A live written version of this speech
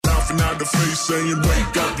laughing out the face saying,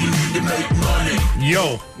 wake up, you need to make money.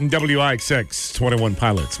 Yo, WIXX 21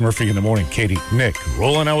 Pilots, Murphy in the morning, Katie, Nick,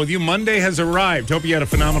 rolling out with you. Monday has arrived. Hope you had a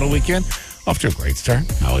phenomenal weekend. Off to a great start.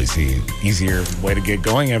 Always the easier way to get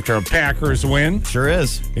going after a Packers win. Sure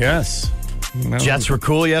is. Yes. Jets were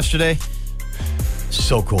cool yesterday.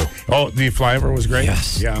 So cool. Oh, the flyover was great?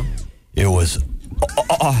 Yes. Yeah. It was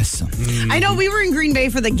awesome. I know we were in Green Bay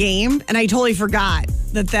for the game, and I totally forgot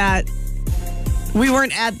that we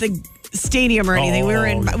weren't at the stadium or anything. We were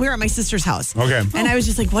at my sister's house. Okay. And I was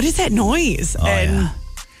just like, what is that noise? Yeah.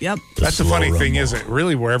 Yep. That's the funny thing, is it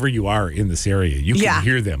really wherever you are in this area, you can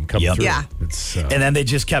hear them come through. Yeah. It's, And then they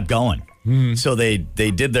just kept going. So they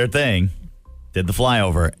did their thing, did the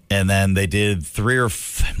flyover, and then they did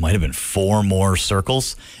might have been 4 more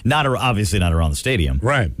circles. Obviously not around the stadium.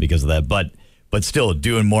 Right. Because of that, but still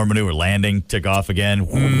doing more maneuver, landing, took off again,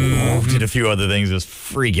 did a few other things. It was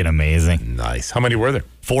freaking amazing. nice. How many were there?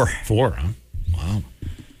 4. 4, huh? Wow.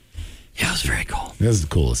 Yeah, it was very cool. This is the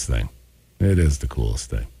coolest thing. It is the coolest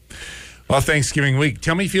thing. Well, Thanksgiving week.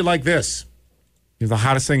 Tell me if you like this. Is the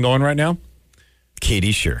hottest thing going right now?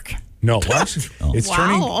 Katie Shirk. No, what? It's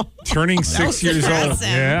Wow. turning 6 years old. aggressive.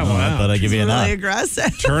 Yeah, I wow. thought I'd give you a nod. Really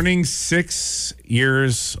aggressive. Turning 6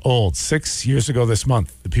 years old. 6 years ago this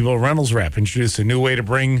month, the people at Reynolds Wrap introduced a new way to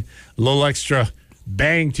bring a little extra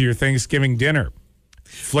bang to your Thanksgiving dinner.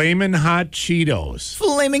 Flamin' Hot Cheetos.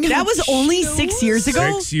 That was only 6 years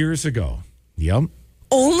ago? 6 years ago. Yep.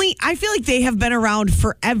 I feel like they have been around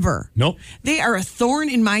forever. Nope. They are a thorn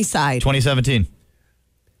in my side. 2017.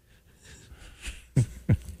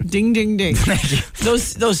 Ding, ding, ding.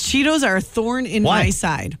 Those Cheetos are a thorn in Why? my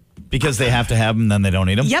side. Because they have to have them, then they don't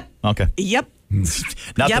eat them? Yep. Okay. Yep.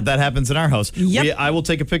 Not that happens in our house. Yep. I will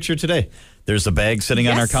take a picture today. There's a bag sitting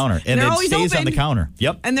on our Yes. counter, and They're it always stays on open. the counter.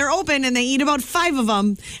 Yep. And they're open, and they eat about 5 of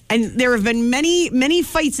them. And there have been many, many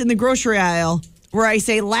fights in the grocery aisle where I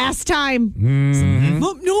say, last time.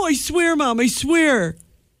 Mom, no, I swear, Mom, I swear.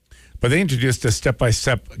 But they introduced a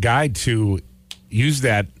step-by-step guide to use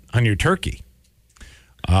that on your turkey.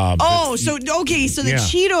 So the Yeah.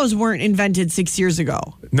 Cheetos weren't invented 6 years ago.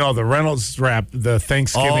 No, the Reynolds Wrap, the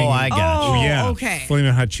Thanksgiving. Oh, I got you. Oh, Yeah. okay.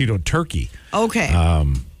 Flamin' Hot Cheeto turkey. Okay.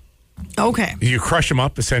 Okay. You crush them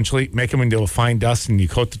up, essentially, make them into a fine dust, and you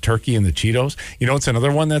coat the turkey in the Cheetos. You know, it's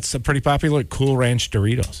another one that's pretty popular, Cool Ranch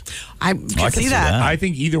Doritos. I can see that. I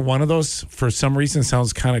think either one of those, for some reason,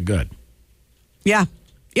 sounds kind of good. Yeah.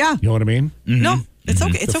 Yeah. You know what I mean? No, it's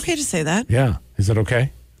okay. It's okay to say that. Yeah. Is that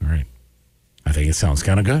okay? All right. I think it sounds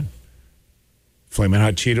kind of good. Flamin'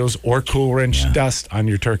 Hot Cheetos or Cool Ranch dust on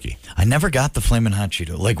your turkey. I never got the Flamin' Hot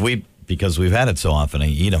Cheeto. Because we've had it so often, I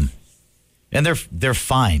eat them. And they're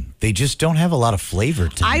fine. They just don't have a lot of flavor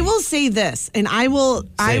to me. I will say this, and I will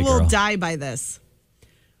girl. die by this.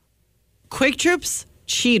 Quick Trips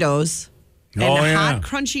Cheetos and Oh, yeah. hot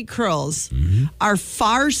crunchy curls are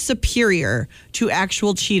far superior to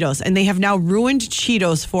actual Cheetos, and they have now ruined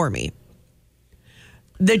Cheetos for me.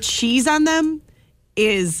 The cheese on them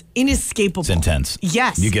is inescapable. It's intense.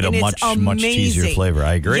 Yes. You get a and it's much cheesier amazing. flavor.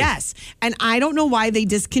 I agree. Yes. And I don't know why they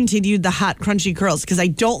discontinued the hot crunchy curls, because I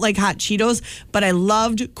don't like hot Cheetos, but I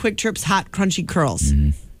loved Quick Trip's hot crunchy curls.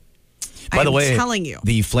 By the way, I'm telling you.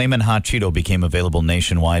 the Flamin' Hot Cheeto became available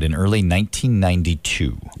nationwide in early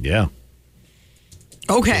 1992. Yeah.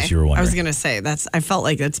 Okay. case you were I was wondering. going to say, I felt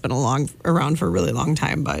like it's been around for a really long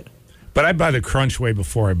time, but. But I buy the Crunch way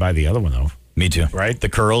before I buy the other one, though. Me too. Right? The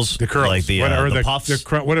curls. The curls. Like the puffs.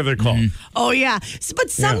 What are they called? Oh, yeah.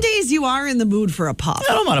 But some days you are in the mood for a puff.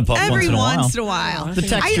 I don't mind a puff every once in a while. The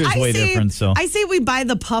texture is way different, so. I say we buy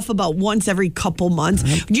the puff about once every couple months.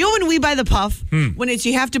 Do you know when we buy the puff? When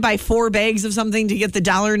you have to buy 4 bags of something to get the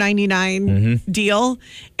 $1.99 deal,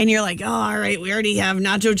 and you're like, oh, all right, we already have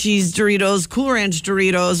nacho cheese Doritos, Cool Ranch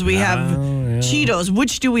Doritos, we have Cheetos.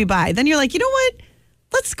 Which do we buy? Then you're like, you know what?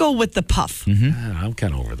 Let's go with the puff. I'm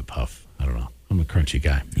kind of over the puff. I don't know. I'm a crunchy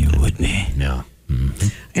guy. You would be. Yeah.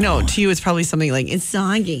 I know. To you, it's probably something like, it's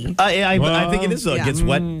soggy. I think it is, though. It gets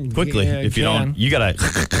wet quickly. yeah, If you don't, you got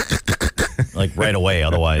to, like, right away.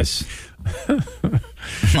 Otherwise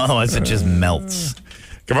it just melts.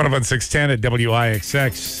 Come on up on 610 at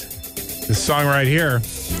WIXX. This song right here,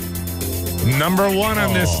 #1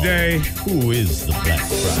 on this day. Who is the Black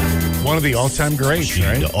Bride? One of the all-time greats, She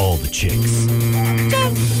right? to all the chicks.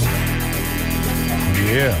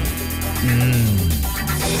 Yeah.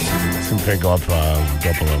 Some pick up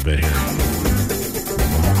a little bit here.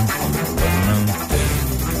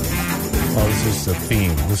 Oh, this is the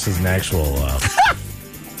theme. This is an actual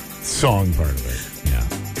song part of it. Yeah.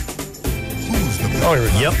 Who's the Oh, here we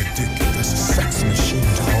go. Yep. dick that's a sex machine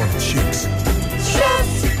to all the chicks?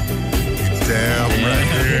 You're damn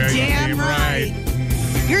right.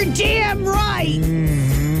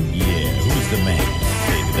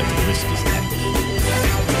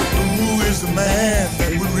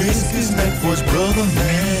 his brother,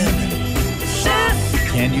 man.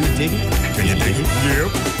 Can you dig it? Can you dig it?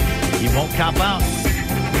 Yep. You won't cop out.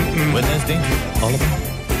 When there's danger, all of it.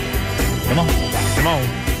 Come on. Come on.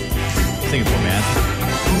 Sing it for me, Anthony.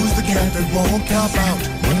 Who's the cat that won't cop out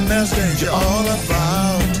when there's danger all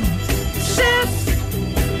about?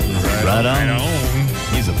 Right on. I know.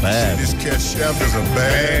 He's a bad. This cat chef is a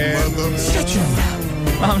bad mother.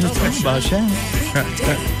 I'm just talking about Chef.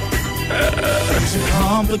 He's a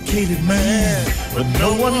complicated man, But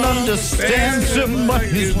no one understands him but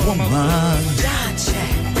his woman.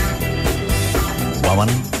 Woman.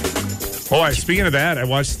 Oh, speaking of that, I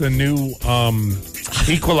watched the new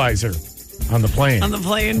Equalizer on the plane. On the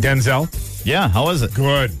plane. Denzel. Yeah, how was it?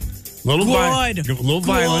 Good. Little Good. little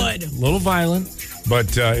violent. Good. Little violent,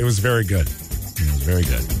 but it was very good. It was very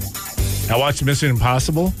good. I watched Mission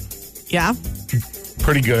Impossible. Yeah.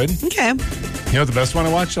 Pretty good. Okay. You know what the best one I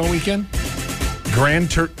watched all weekend? Gran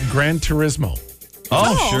Turismo.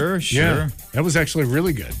 Oh, Oh. sure. Yeah, that was actually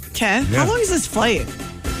really good. Okay. Yeah. How long is this flight?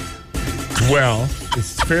 Well,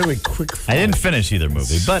 it's fairly quick. I didn't finish either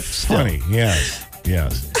movie, but still. Funny, yes.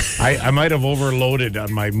 I might have overloaded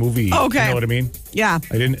on my movie. Okay. You know what I mean? Yeah.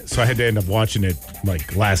 I didn't, so I had to end up watching it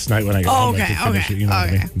like last night when I got home. I could finish it, you know what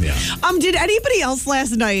I mean? Yeah. Did anybody else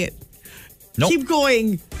last night Nope. keep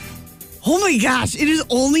going? Oh my gosh, it is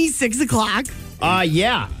only 6 o'clock.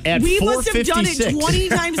 Yeah. At We must have done it 4:56. 20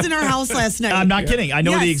 times in our house last night. I'm not kidding. I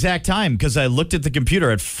know Yes. the exact time because I looked at the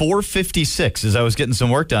computer at 4:56 as I was getting some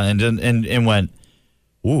work done and went,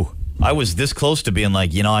 ooh, I was this close to being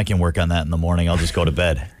like, I can work on that in the morning. I'll just go to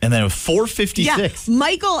bed. And then it was 4:56. Yeah,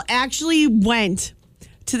 Michael actually went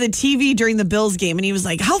to the TV during the Bills game, and he was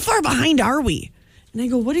like, "How far behind are we?" And I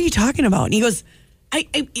go, "What are you talking about?" And he goes,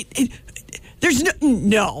 "There's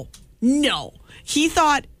no." He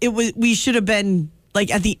thought we should have been like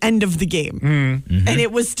at the end of the game, and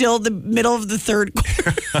it was still the middle of the third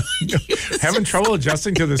quarter. Having trouble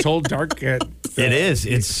adjusting to this whole dark at It is.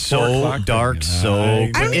 It's 4 so o'clock dark, thing. so...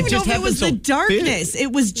 I don't even know just if it happened was so the darkness.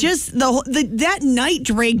 It was just that night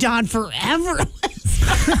dragged on forever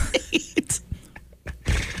last night.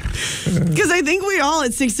 Because I think we all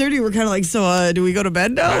at 6:30 were kind of like, so do we go to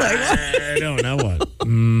bed now? Like, I don't know what.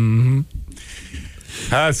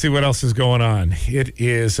 Let's see what else is going on. It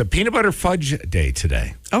is a peanut butter fudge day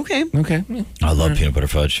today. okay. Okay. I love peanut butter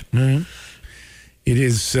fudge. It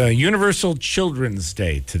is Universal Children's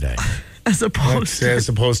Day today. As opposed As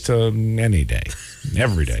opposed to any day.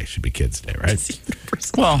 Every day should be Kids' Day, right?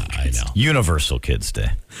 Well, I know. Universal Kids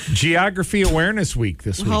Day. Geography Awareness Week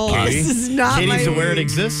this week, Oh, Katie. this is not Katie's my... aware it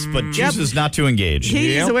exists, but chooses not to engage.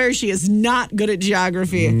 Katie's Yep. aware she is not good at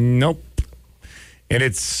geography. Nope. And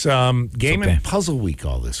it's Game okay. and Puzzle Week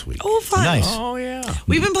all this week. Oh, fun. Nice. Oh, yeah.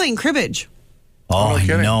 We've been playing cribbage. Oh, no I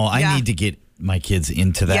kidding. know. I Yeah. need to get my kids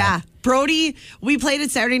into that. Yeah. Brody, we played it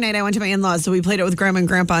Saturday night. I went to my in-laws, so we played it with Grandma and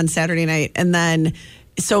Grandpa on Saturday night. And then,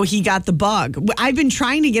 so he got the bug. I've been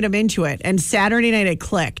trying to get him into it, and Saturday night it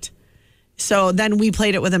clicked. So then we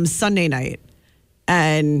played it with him Sunday night.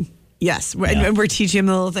 And yes, and we're teaching him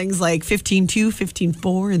little things like 15-2,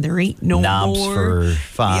 15-4, and there ain't no Knobs more. for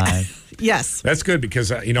 5. Yes. That's good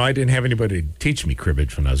because, I didn't have anybody teach me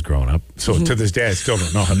cribbage when I was growing up. So to this day, I still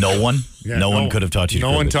don't know how to. No one? Yeah, no one could have taught you No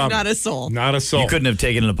one cribbage. taught me. Not a soul. Not a soul. You couldn't have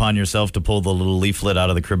taken it upon yourself to pull the little leaflet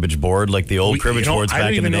out of the cribbage board, like the old cribbage boards I don't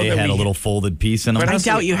back in the even know day that had a we- little folded piece in them. But I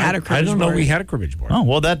honestly, doubt you had a I cribbage don't know board. we had a cribbage board. Oh,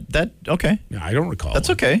 well, that okay. Yeah, I don't recall. That's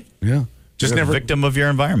one. okay. Yeah. Just You're never. a victim of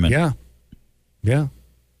your environment. Yeah. Yeah.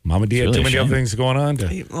 Mama D had really too a many shame. other things going on to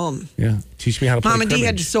teach me how to play Mama D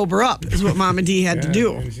had to cribbage. sober up, is what Mama D had to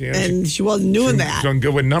do. Yeah, And she wasn't doing She's that. doing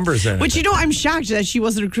good with numbers then. Which, I'm shocked that she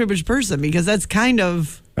wasn't a cribbage person because that's kind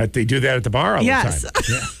of. That they do that at the bar all Yes. the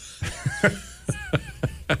time.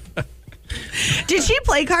 Yeah. Did she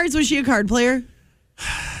play cards? Was she a card player?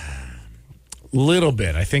 Little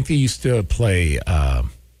bit. I think they used to play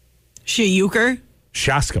She a euchre?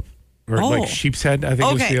 Shaska or Oh. like Sheep's Head. I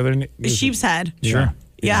think was Okay. the other. Sheep's head. Sure.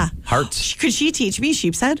 Yeah. Hearts. Could she teach me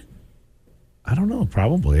sheep's head? I don't know.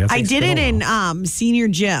 Probably. I think did so. it in senior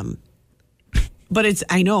gym. But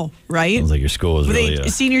I know, right? Sounds like your school was really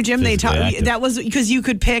senior gym. They physically taught active. that was because you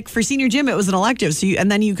could pick for senior gym. It was an elective,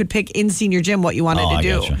 and then you could pick in senior gym what you wanted Oh, to I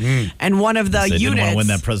do. gotcha. And one of the They units. didn't want to win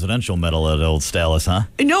that presidential medal at Old Stallis, huh?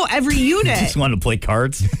 No, every unit. Just wanted to play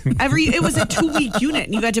cards. It was a 2-week unit,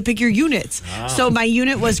 and you got to pick your units. So my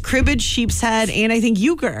unit was cribbage, sheep's head, and I think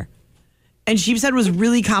euchre. And sheep's head was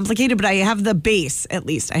really complicated, but I have the base at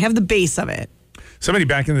least. I have the base of it. Somebody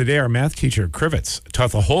back in the day, our math teacher, Krivitz,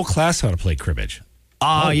 taught the whole class how to play cribbage.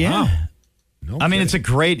 Yeah. wow. No I mean,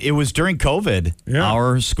 kidding. it was during COVID. Yeah.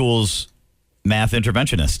 Our school's math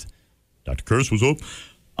interventionist, Dr. Curse, was up.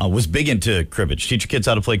 was big into cribbage. Teach your kids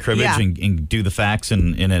how to play cribbage Yeah. and do the facts,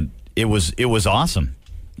 and it was awesome.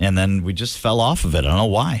 And then we just fell off of it. I don't know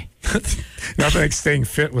why. Nothing like staying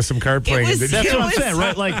fit with some card playing. was- Did That's you- what I'm saying,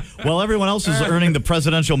 right? Like, while everyone else is earning the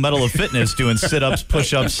Presidential Medal of Fitness, doing sit-ups,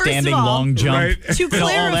 push-ups, First of standing, all, long jump, Right. To all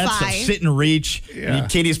that stuff, clarify- sit and reach. Yeah.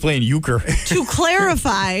 Katie's playing euchre. To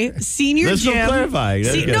clarify, senior There's no gym. clarifying.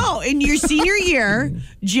 That's good. No, in your senior year,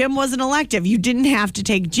 gym was an elective. You didn't have to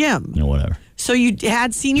take gym. No, whatever. So you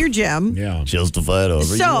had senior gym. Yeah. Justify it over.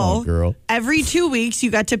 You So want, girl. every 2 weeks, you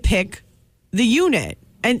got to pick the unit.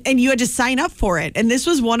 And you had to sign up for it. And this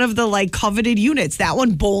was one of the like coveted units. That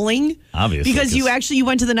one, bowling. Obviously, Because you 'cause- actually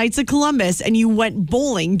went to the Knights of Columbus and you went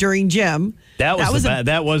bowling during gym. That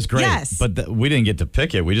was great. Yes. But we didn't get to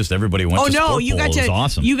pick it. We just everybody went Oh to no, sport you bowl. got It was to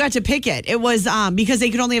awesome. you got to pick it. It was because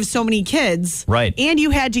they could only have so many kids. Right. And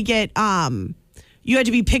you had to get you had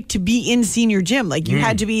to be picked to be in senior gym. Like you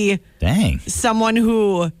had to be Dang. someone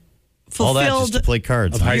who All that fulfilled just to play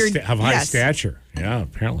cards. Of huh? high, Your- of high yes. stature. Yeah,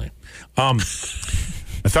 apparently.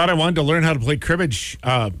 I thought I wanted to learn how to play cribbage.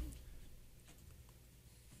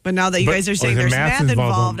 But now that you But- guys are saying or the there's math math involved,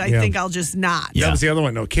 involved, I yeah. think I'll just not. Yeah. That was the other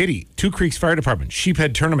one. No, Katie, Two Creeks Fire Department,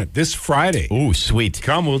 Sheephead Tournament this Friday. Ooh, sweet.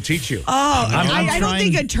 Come, we'll teach you. Oh, I'm I don't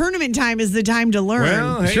trying- think a tournament time is the time to learn.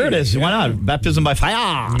 Well, hey, Sure it is. Why yeah. not? Baptism by fire.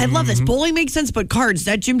 I love this. Bowling makes sense, but cards,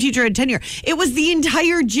 that gym teacher had tenure. It was the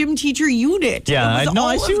entire gym teacher unit. Yeah, It I was know.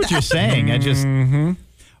 I all see of what you're that. saying. I just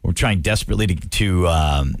we're trying desperately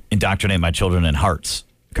to indoctrinate my children in Hearts,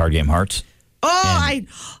 card game Hearts. Oh, I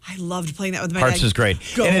loved playing that with my Hearts dad. is great.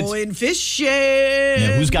 And it's- Going fishing.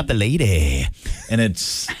 Yeah, who's got the lady? And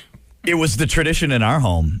it was the tradition in our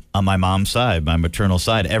home on my mom's side, my maternal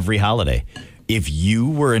side, every holiday. If you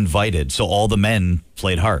were invited, so all the men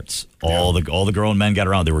played Hearts. All the grown men got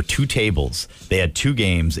around. There were 2 tables. They had 2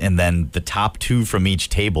 games, and then the top 2 from each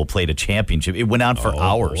table played a championship. It went on for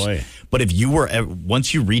hours. boy. But if you were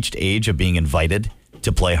once you reached age of being invited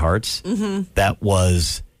to play Hearts, that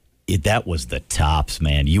was the tops,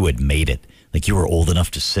 man. You had made it. Like you were old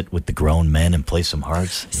enough to sit with the grown men and play some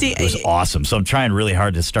Hearts. See, it was awesome. So I'm trying really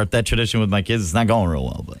hard to start that tradition with my kids. It's not going real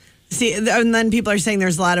well, but See, and then people are saying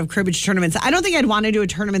there's a lot of cribbage tournaments. I don't think I'd want to do a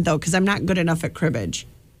tournament though, because I'm not good enough at cribbage.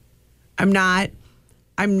 I'm not.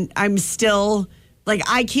 I'm still like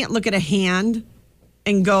I can't look at a hand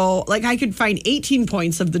and go like I could find 18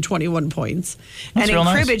 points of the 21 points. That's and real in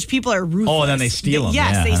nice. cribbage, people are ruthless. Oh, and then they steal 'em.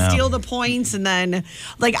 Yes, Yeah, they I know. steal the points, and then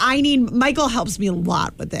like Michael helps me a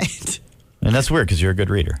lot with it. and that's weird because you're a good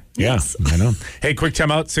reader. Yeah, Yes. I know. Hey, quick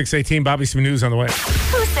time out, 6:18. Bobby, some news on the way.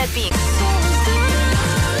 Who said being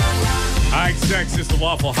IX6 is the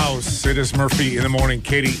Waffle House. It is Murphy in the morning.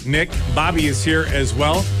 Katie, Nick, Bobby is here as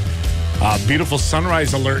well. Beautiful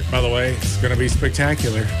sunrise alert, by the way. It's going to be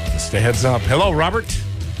spectacular. Just a heads up. Hello, Robert.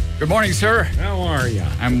 Good morning, sir. How are you?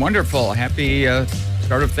 I'm wonderful. Happy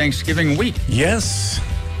start of Thanksgiving week. Yes.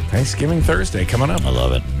 Thanksgiving Thursday coming up. I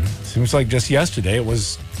love it. Seems like just yesterday it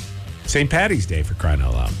was St. Patty's Day, for crying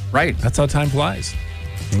out loud. Right. That's how time flies.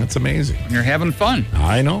 That's amazing. And you're having fun.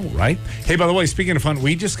 I know, right? Hey, by the way, speaking of fun,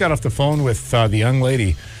 we just got off the phone with the young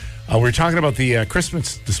lady. We were talking about the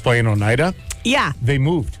Christmas display in Oneida. Yeah. They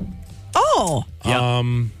moved. Oh.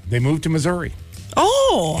 They moved to Missouri.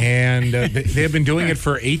 Oh. And they have been doing it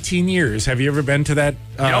for 18 years. Have you ever been to that?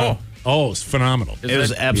 No. Oh, it's phenomenal. It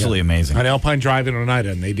was absolutely amazing. On Alpine Drive in Oneida,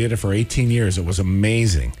 and they did it for 18 years. It was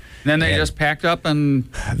amazing. Then they just packed up and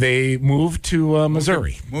They moved to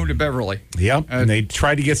Missouri. moved to Beverly. Yep, and they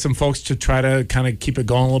tried to get some folks to try to kind of keep it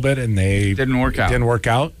going a little bit, and they Didn't work out. Didn't work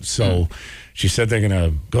out. So she said they're going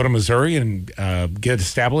to go to Missouri and get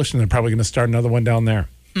established, and they're probably going to start another one down there.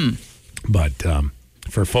 But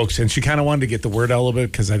for folks, and she kind of wanted to get the word out a little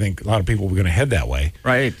bit because I think a lot of people were going to head that way.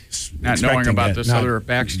 Right. Not knowing expecting about that, this not- other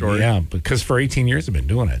backstory. Yeah, because for 18 years they've been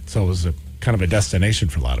doing it, so it was a kind of a destination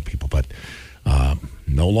for a lot of people, but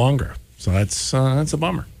no longer. So that's a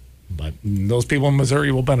bummer. But those people in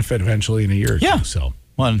Missouri will benefit eventually in a year or Yeah. two. So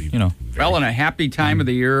Well, Well, in a happy time of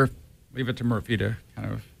the year, leave it to Murphy to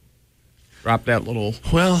kind of drop that little.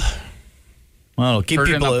 well, keep Turn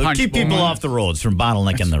in the people punch bowl. off the roads from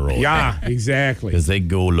bottlenecking the road. yeah, exactly. Because they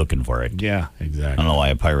go looking for it. Yeah, I exactly. don't know why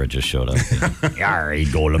a pirate just showed up. Yar, he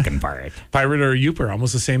go looking for it. Pirate or Youper,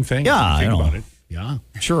 almost the same thing. Yeah, if you I think know. about it. Yeah.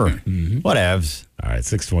 Sure. Whatevs. All right,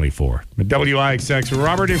 6:24. WIXX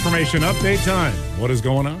Robert information update time. What is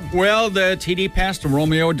going on? Well, the TD pass to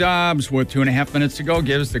Romeo Dobbs with 2.5 minutes to go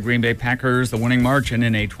gives the Green Bay Packers the winning margin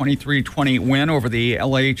in a 23-20 win over the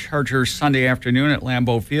LA Chargers Sunday afternoon at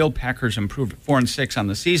Lambeau Field. Packers improved 4-6 on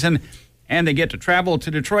the season, and they get to travel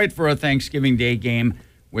to Detroit for a Thanksgiving Day game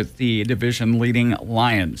with the division-leading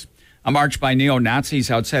Lions. A march by neo-Nazis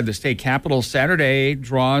outside the state capitol Saturday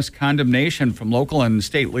draws condemnation from local and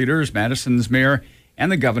state leaders. Madison's mayor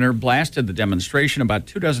and the governor blasted the demonstration. About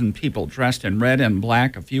 24 people dressed in red and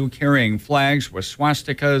black, a few carrying flags with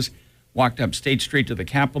swastikas, walked up State Street to the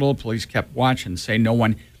Capitol. Police kept watch and say no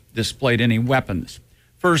one displayed any weapons.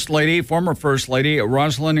 Former First Lady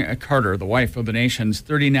Rosalind Carter, the wife of the nation's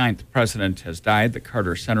 39th president, has died. The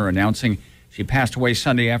Carter Center announcing she passed away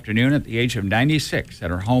Sunday afternoon at the age of 96 at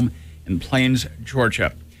her home in Plains,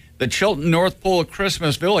 Georgia. The Chilton North Pole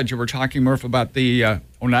Christmas Village, you were talking, Murph, about the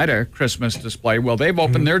Oneida Christmas display. Well, they've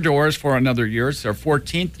opened their doors for another year. It's their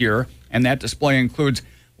 14th year, and that display includes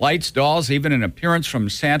lights, dolls, even an appearance from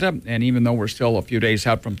Santa. And even though we're still a few days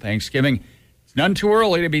out from Thanksgiving, it's none too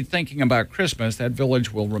early to be thinking about Christmas. That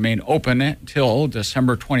village will remain open until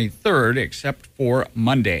December 23rd, except for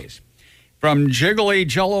Mondays. From jiggly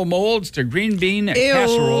Jell-O molds to green bean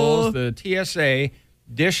casseroles, the TSA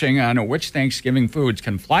dishing on which Thanksgiving foods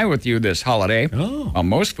can fly with you this holiday. While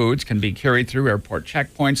most foods can be carried through airport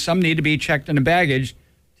checkpoints, some need to be checked into baggage.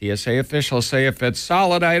 TSA officials say if it's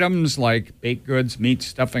solid items like baked goods, meat,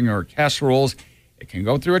 stuffing, or casseroles, it can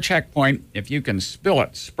go through a checkpoint. If you can spill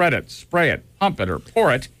it, spread it, spray it, pump it, or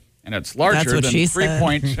pour it, and it's larger than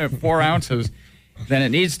 3.4 ounces, then it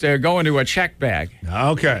needs to go into a check bag.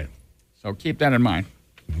 Okay. So keep that in mind.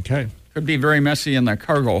 Okay. Could be very messy in the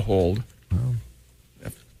cargo hold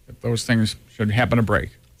if those things should happen to break.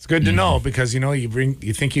 It's good to know because, you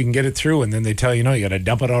think you can get it through, and then they tell you, no, you got to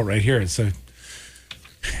dump it out right here. It's a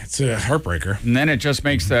heartbreaker. And then it just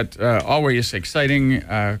makes that always exciting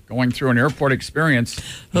going through an airport experience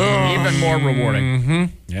even more rewarding.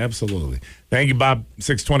 Mm-hmm. Absolutely. Thank you, Bob.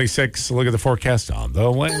 626. Look at the forecast on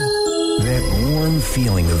the way. That warm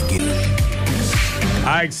feeling of getting.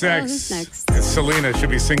 IXX. who's next? Selena should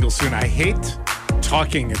be single soon. I hate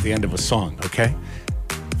talking at the end of a song, okay?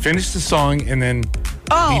 Finish the song and then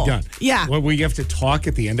be done. Yeah. Well, we have to talk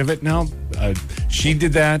at the end of it now. She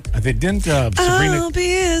did that. They didn't. Sabrina. I'll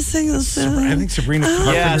be a single soon. I think Sabrina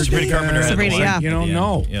Carpenter. Yeah, Sabrina did Carpenter that. had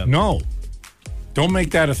Sabrina, yeah. No. Don't make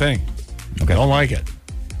that a thing. Okay. Don't like it.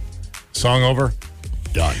 Song over.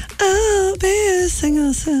 Done. I'll be a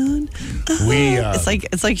single soon. We.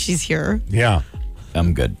 It's like she's here. Yeah.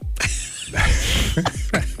 I'm good.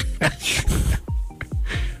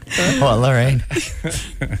 Well, Lorraine.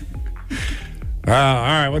 All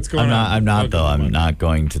right. What's going on? I'm not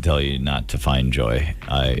going to tell you not to find joy.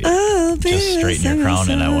 Just straighten your crown,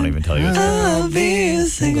 and I won't even tell you. I'll be a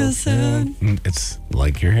single soon. It's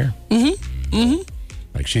like you're here.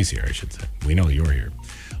 Like she's here, I should say. We know you're here.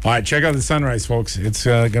 All right, check out the sunrise, folks. It's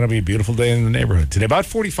going to be a beautiful day in the neighborhood today. About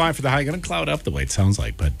 45 for the high. Going to cloud up the way it sounds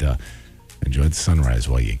like, but enjoy the sunrise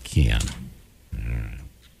while you can.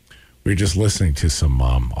 We were just listening to some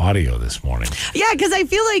audio this morning. Yeah, because I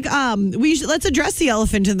feel like let's address the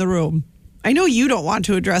elephant in the room. I know you don't want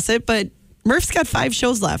to address it, but Murph's got 5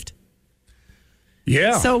 shows left.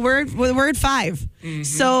 Yeah. So we're at 5. Mm-hmm.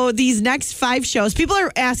 So these next 5 shows, people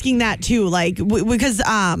are asking that too, like because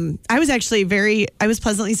I was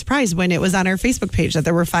pleasantly surprised when it was on our Facebook page that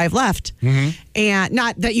there were 5 left, and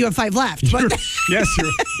not that you have 5 left, but yes,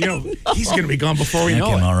 he's going to be gone before we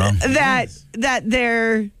know it.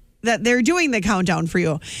 that they're doing the countdown for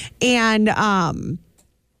you, and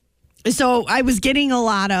so I was getting a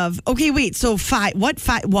lot of so 5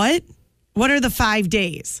 what are the 5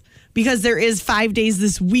 days? Because there is 5 days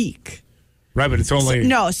this week. Right, but it's only...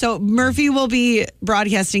 So Murphy will be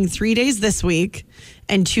broadcasting 3 days this week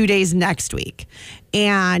and 2 days next week.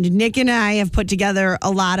 And Nick and I have put together a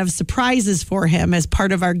lot of surprises for him as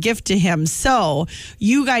part of our gift to him. So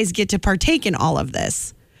you guys get to partake in all of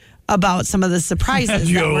this about some of the surprises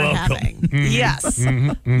that we're having. Yes.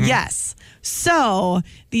 Yes. So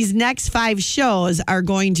these next 5 shows are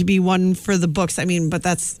going to be one for the books. I mean, but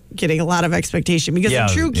that's getting a lot of expectation because in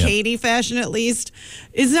true Katie fashion, at least,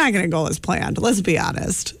 is not going to go as planned. Let's be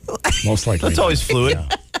honest. Most likely. It's always fluid.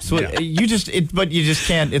 So you just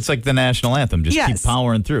can't. It's like the national anthem. Just keep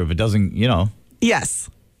powering through. If it doesn't, Yes.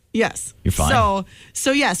 You're fine.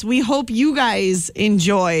 So yes, we hope you guys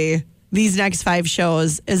enjoy these next 5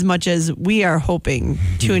 shows as much as we are hoping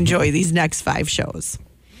to enjoy these next 5 shows.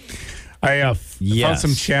 I found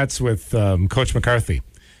some chats with Coach McCarthy.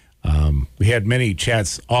 We had many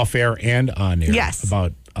chats off air and on air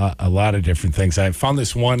about a lot of different things. I found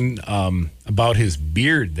this one about his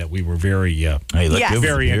beard that we were very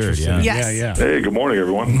interested in. Yes. Yeah. Hey, good morning,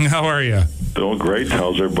 everyone. How are you? Doing great.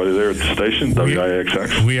 How's everybody there at the station,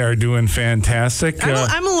 WIXX? We are doing fantastic.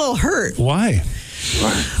 I'm a little hurt. Why?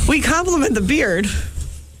 We compliment the beard,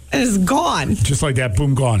 and it's gone. Just like that,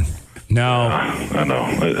 boom, gone. Now, I know.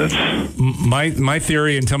 It's my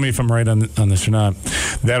theory, and tell me if I'm right on this or not,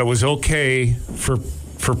 that it was okay for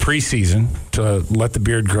preseason to let the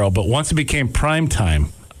beard grow, but once it became prime time,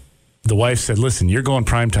 the wife said, "Listen, you're going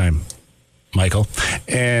prime time, Michael,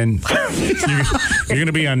 and you're going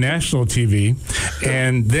to be on national TV,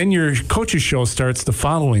 and then your coach's show starts the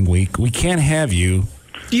following week. We can't have you."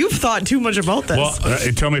 You've thought too much about this. Well,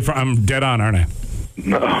 tell me if I'm dead on, aren't I?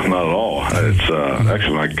 no, not at all. It's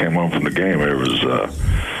actually when I came home from the game, it was.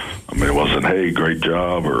 It wasn't, "Hey, great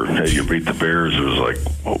job," or "Hey, you beat the Bears." It was like,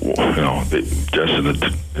 Justin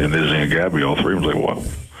and Izzy and Gabby, all three, was like, "What?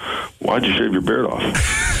 Why'd you shave your beard off?"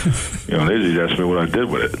 And Izzy asked me what I did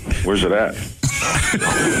with it. "Where's it at?"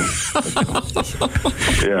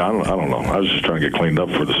 Yeah, I don't know. I was just trying to get cleaned up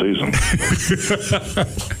for the season.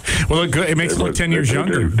 Well, it makes it look 10 years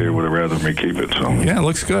younger. They would have rather me keep it. So Yeah, it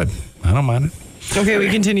looks good. I don't mind it. Okay, we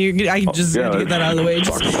continue. I just got to get that out of the way.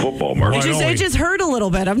 Talk some football, Mark. It just hurt a little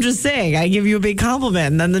bit. I'm just saying. I give you a big compliment,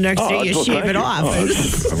 and then the next day you shave it off.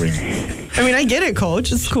 I get it,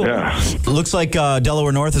 Coach. It's cool. Yeah. Looks like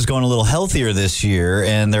Delaware North is going a little healthier this year,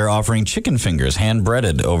 and they're offering chicken fingers,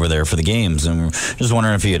 hand-breaded, over there for the games. And we're just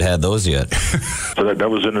wondering if you had those yet. So that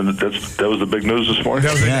was that was the big news this morning?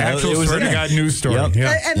 That was an actual Swear to God news story. Yep.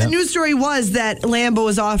 Yeah. And the news story was that Lambeau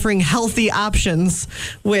is offering healthy options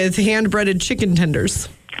with hand-breaded chicken tenders.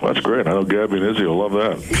 Well, that's great. I know Gabby and Izzy will love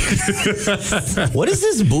that. What is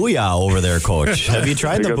this Booyah over there, Coach? Have you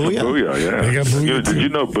tried They the got Booyah? The Booyah, yeah. They got Booyah, Did you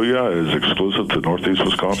know Booyah is exclusive to Northeast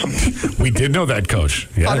Wisconsin? We did know that, Coach.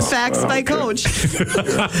 Fun Yes. facts by Coach.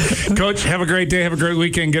 Coach, have a great day. Have a great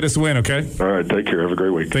weekend. Get us a win, okay? All right, take care. Have a great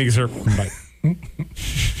week. Thank you, sir. Bye.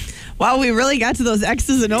 Wow, we really got to those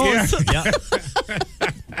X's and O's. Yeah.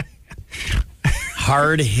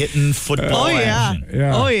 Hard-hitting football action.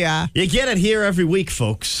 Yeah. Oh, yeah. You get it here every week,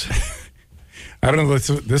 folks. I don't know.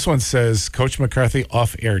 This one says Coach McCarthy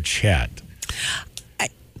off-air chat.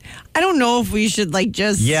 I don't know if we should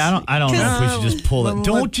just. Yeah, I don't know if we should just pull it.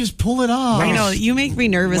 Don't just pull it off. I know you make me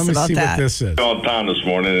nervous Let me about see that. what this is. All time this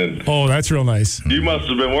morning, and Oh, that's real nice. you must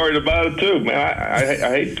have been worried about it too, man. I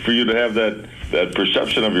hate for you to have that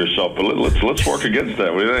perception of yourself, but let's work against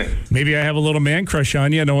that. What do you think? Maybe I have a little man crush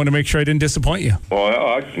on you, and I want to make sure I didn't disappoint you. Well,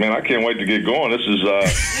 I can't wait to get going. This is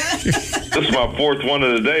this is my fourth one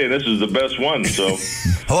of the day, and this is the best one. So,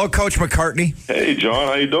 Hello, Coach McCartney. hey, John,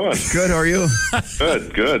 how you doing? Good, how are you?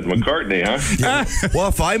 Good. McCartney, huh? Well,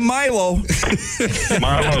 if I'm Milo.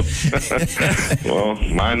 Milo. Well,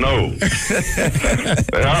 I know.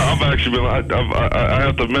 I've actually been. I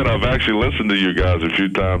have to admit, I've actually listened to you guys a few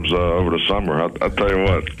times over the summer. I tell you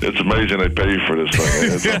what, it's amazing they pay you for this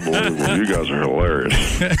thing. It's unbelievable. You guys are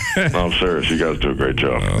hilarious. No, I'm serious. You guys do a great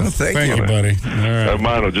job. Thank you, buddy. All right.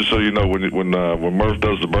 Milo, just so you know, when Murph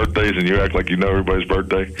does the birthdays and you act like you know everybody's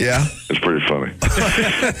birthday, Yeah. it's pretty funny.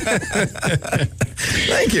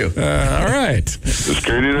 Thank you. All right. Is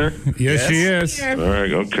Katie there? Yes, she is. All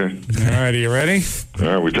right, okay. All right, are you ready? All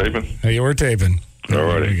right, we taping? Hey, we're taping. All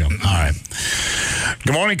righty. There you go. All right.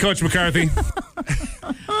 Good morning, Coach McCarthy.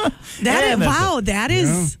 That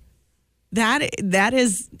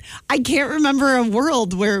is. I can't remember a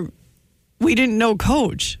world where we didn't know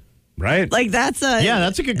Coach. Right? That's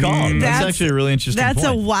a good call. That's actually a really interesting That's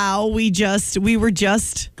point. a wow. We were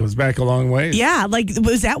just. Goes back a long way. Yeah,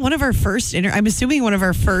 was that one of our first? I'm assuming one of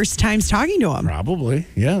our first times talking to him. Probably.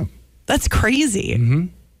 Yeah. That's crazy. Mm-hmm.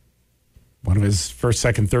 One of his first,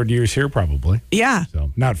 second, third years here, probably. Yeah. So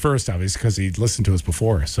not first, obviously, because he listened to us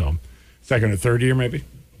before. So second or third year, maybe.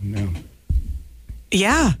 No.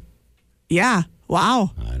 Yeah. Yeah. Wow.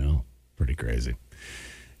 I know. Pretty crazy.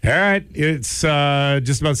 All right. It's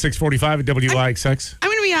just about 6:45 at WIXX. I'm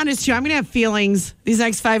going to be honest, too. I'm going to have feelings these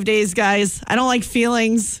next 5 days, guys. I don't like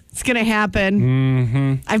feelings. It's going to happen.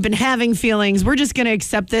 Mm-hmm. I've been having feelings. We're just going to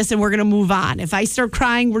accept this and we're going to move on. If I start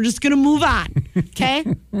crying, we're just going to move on. Okay?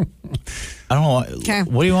 I don't know. Okay.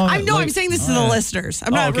 What do you want? I'm saying this to the listeners.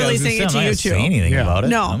 I'm not really saying it to you, Say too. anything about it.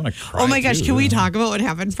 No. I'm gonna cry Oh, my gosh. too. Can we talk about what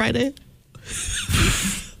happened Friday?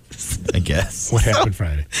 I guess. What happened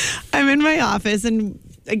Friday? I'm in my office, and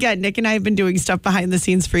again, Nick and I have been doing stuff behind the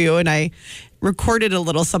scenes for you, and I recorded a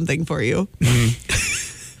little something for you.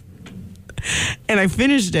 And I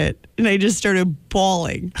finished it, and I just started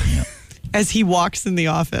bawling as he walks in my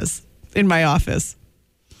office.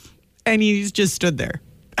 And he just stood there.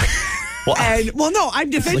 Well, No, I'm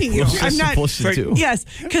defending you. I'm not supposed to do? Yes,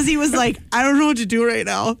 because he was like, I don't know what to do right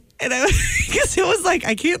now. And because it was like,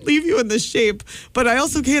 I can't leave you in this shape, but I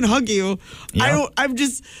also can't hug you. Yeah. I'm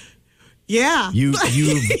just, yeah. You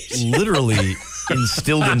literally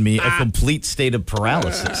instilled in me a complete state of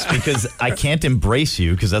paralysis because I can't embrace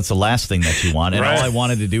you because that's the last thing that you want. And Right. all I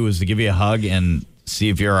wanted to do was to give you a hug and see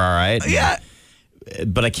if you're all right. Yeah.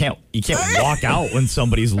 But you can't walk out when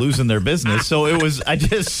somebody's losing their business. So I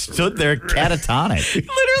just stood there catatonic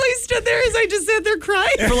Literally stood there as I just sat there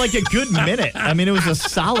crying. for like a good minute. I mean, it was a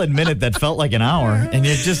solid minute that felt like an hour. And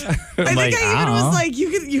you just, I think I even was like,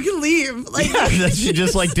 you can leave. Like, she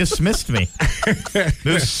just like dismissed me. It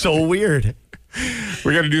was so weird.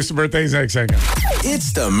 We're going to do some birthdays next segment.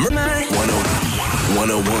 It's the 101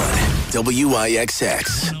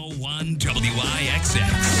 WIXX. 101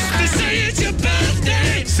 WIXX. They say it's your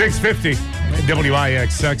birthday. 6:50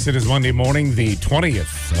 WIXX. It is Monday morning, the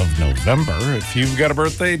 20th of November. If you've got a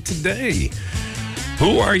birthday today,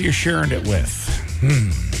 who are you sharing it with?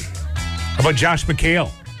 How about Josh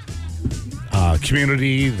McHale?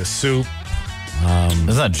 Community, The Soup. Isn't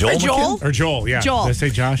that Joel? Joel? Or Joel, yeah. Joel. Did I say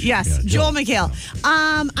Josh? Yes, Yeah, Joel McHale.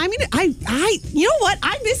 I you know what?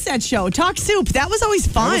 I missed that show. Talk Soup. That was always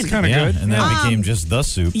That fun. was kind of Yeah, good. and then it became just The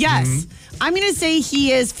Soup. Yes. I'm going to say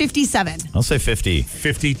he is 57. I'll say 50.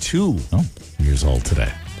 52 Oh. years old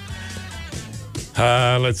today.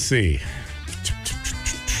 Let's see.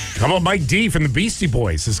 How about Mike D from the Beastie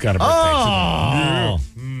Boys has got a birthday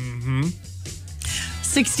today?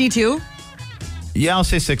 62. Yeah, I'll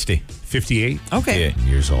say 60. 58. Okay.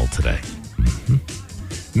 Years old today.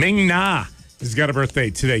 Ming Na has got a birthday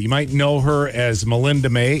today. You might know her as Melinda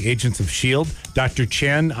May, Agents of S.H.I.E.L.D., Dr.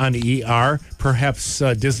 Chen on ER, perhaps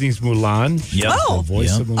Disney's Mulan. Yep. Oh. The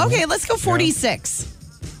voice of Mulan. Okay, let's go 46.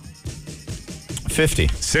 50.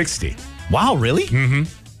 60. Wow, really? Who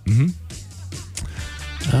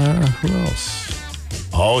else?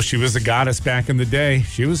 Oh, she was a goddess back in the day.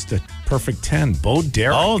 She was the perfect 10. Bo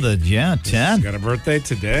Derek. Oh, 10. Got a birthday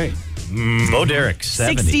today. Bo Derek,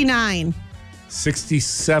 70. 69.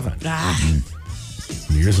 67 Ah,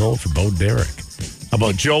 years old for Bo Derek. How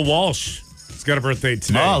about Joe Walsh? He's got a birthday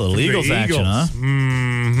today. Oh, the Eagles action, huh?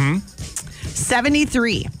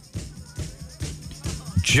 73.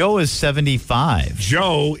 Joe is 75.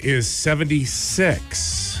 Joe is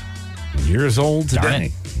 76 years old Darn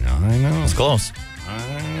today. I know. It's close. I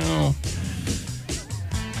know.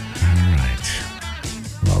 All right.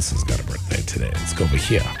 Who else has got a birthday today? Let's go over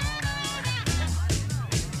here.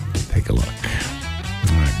 Take a look.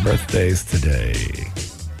 All right, birthdays today.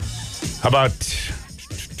 How about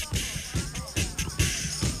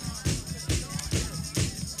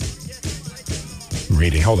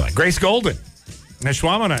reading? Hold on. Grace Golden.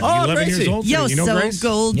 Neshwamanan, Oh, 11 years Gracie. old. Yo, You know so Grace?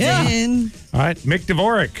 golden. Yeah. All right, Mick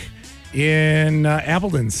Dvorak in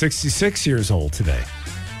Appleton, 66 years old today.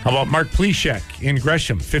 How about Mark Pleshek in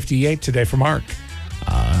Gresham, 58 today for Mark.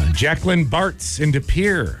 Jacqueline Bartz in De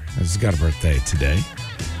Pere has got a birthday today.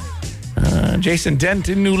 Jason Dent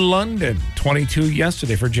in New London, 22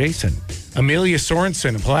 yesterday for Jason. Amelia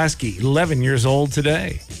Sorensen in Pulaski, 11 years old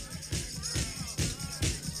today.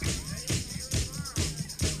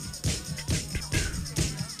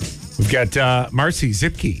 We've got Marcy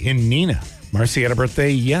Zipke in Neenah. Marcy had a birthday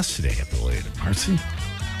yesterday, I believe. Marcy?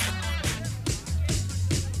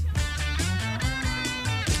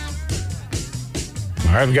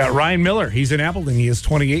 All right, we've got Ryan Miller. He's in Appleton. He is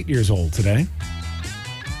 28 years old today.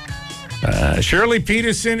 Shirley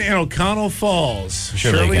Peterson in O'Connell Falls.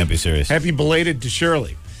 Shirley can't be serious. Happy belated to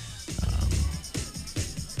Shirley.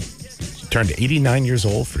 Turned 89 years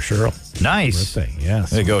old for Cheryl. Nice. Birthday,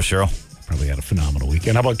 yes. There you go, Cheryl. Probably had a phenomenal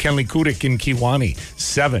weekend. How about Kenley Kudik in Kiwani?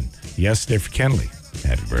 7 yesterday for Kenley.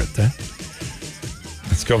 Happy birthday.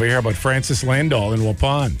 Let's go over here. How about Francis Landau in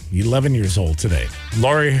Waupun? 11 years old today.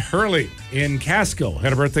 Lori Hurley in Casco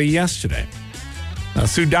had a birthday yesterday.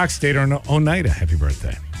 Sue Dockstader in Oneida. Happy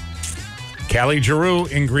birthday. Callie Giroux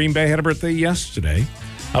in Green Bay had a birthday yesterday.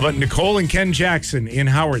 How about Nicole and Ken Jackson in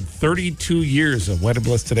Howard? 32 years of wedded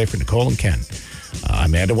bliss today for Nicole and Ken.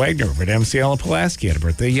 Amanda Wagner over at MCL in Pulaski had a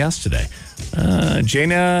birthday yesterday.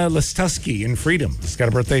 Jana Lestusky in Freedom has got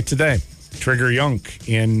a birthday today. Trigger Yunk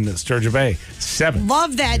in Sturgeon Bay, 7.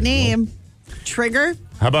 Love that name. Trigger.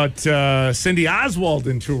 How about Cindy Oswald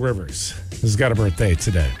in Two Rivers has got a birthday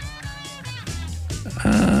today.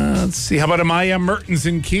 Let's see. How about Amaya Mertens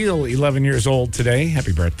in Kiel, 11 years old today.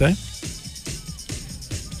 Happy birthday.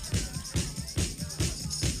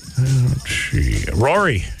 Let's see.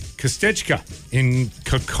 Rory Kostechka in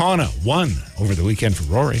Kokona, 1 over the weekend for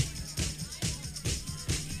Rory.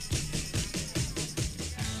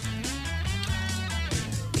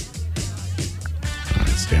 All right,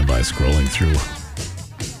 stand by, scrolling through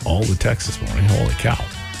all the texts this morning. Holy cow.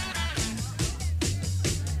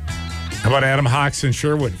 How about Adam Hawks in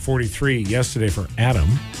Sherwood, 43 yesterday for Adam.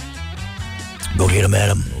 Go get him,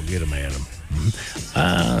 Adam. Go get him, Adam.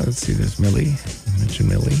 Let's see, there's Millie. I mentioned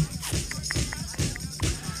Millie.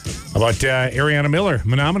 How about Ariana Miller,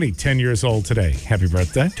 Menominee, 10 years old today. Happy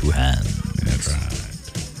birthday. Two hands. That's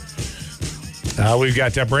right. We've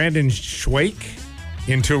got Brandon Schwake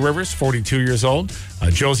in Two Rivers, 42 years old.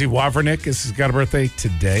 Josie Wavernick has got a birthday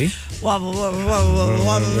today.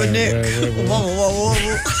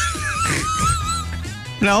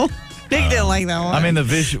 No? Nick didn't like that one. I mean, the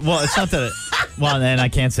visual. Well, it's not that. Well, and I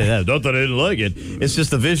can't say that. Not that I didn't like it. It's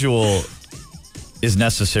just the visual is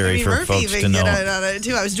necessary for Murphy folks even to know. get it on it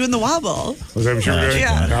too. I was doing the wobble. Was that what you were doing?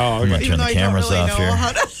 Yeah. Oh, I'm okay. gonna turn the cameras really off here.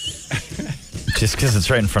 how to... Just because it's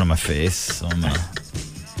right in front of my face. So I'm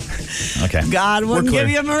okay. God wouldn't We're give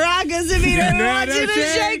clear. you maracas if he didn't want you to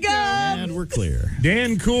shake them. And we're clear.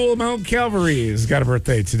 Dan Cool, Mount Calvary, has got a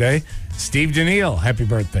birthday today. Steve Daniil, happy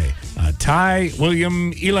birthday. Ty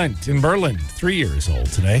William Elent in Berlin, 3 years old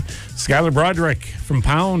today. Skylar Broderick from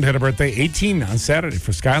Pound had a birthday, 18 on Saturday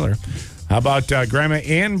for Skylar. How about Grandma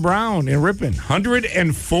Ann Brown in Ripon,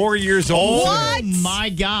 104 years old Oh today. my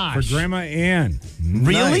gosh. For Grandma Ann.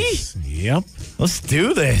 Really? Nice. Yep. Let's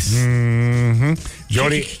do this. Mm-hmm.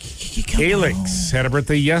 Jody Alex had a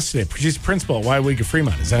birthday yesterday. She's principal at Waiwega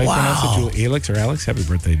Fremont. Is that how you pronounce it? Julie Alex or Alex? Happy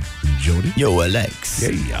birthday, Jody. Yo, Alex.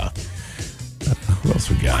 Yeah. Who else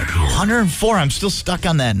we got here? 104. I'm still stuck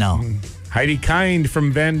on that now. Heidi Kind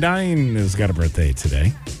from Van Dyne has got a birthday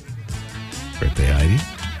today. Birthday, Heidi.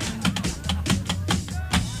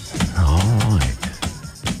 All right.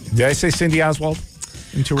 Did I say Cindy Oswald?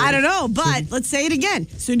 I don't know, but let's say it again.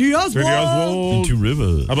 Cindy Oswald. Cindy Oswald. Two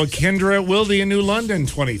Rivers. How about Kendra Wilde in New London,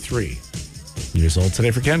 23 years old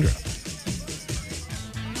today for Kendra.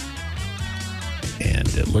 And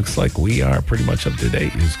it looks like we are pretty much up to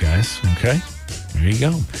date, you guys. Okay? There you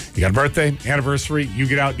go. You got a birthday, anniversary. You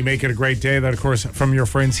get out, you make it a great day. That, of course, from your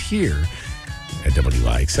friends here at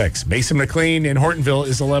WIXX. Mason McLean in Hortonville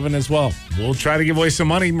is 11 as well. We'll try to give away some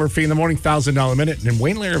money. Murphy in the Morning, $1,000 minute. And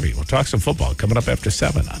Wayne Larrabee, we'll talk some football coming up after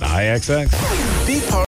 7 on IXX. Be part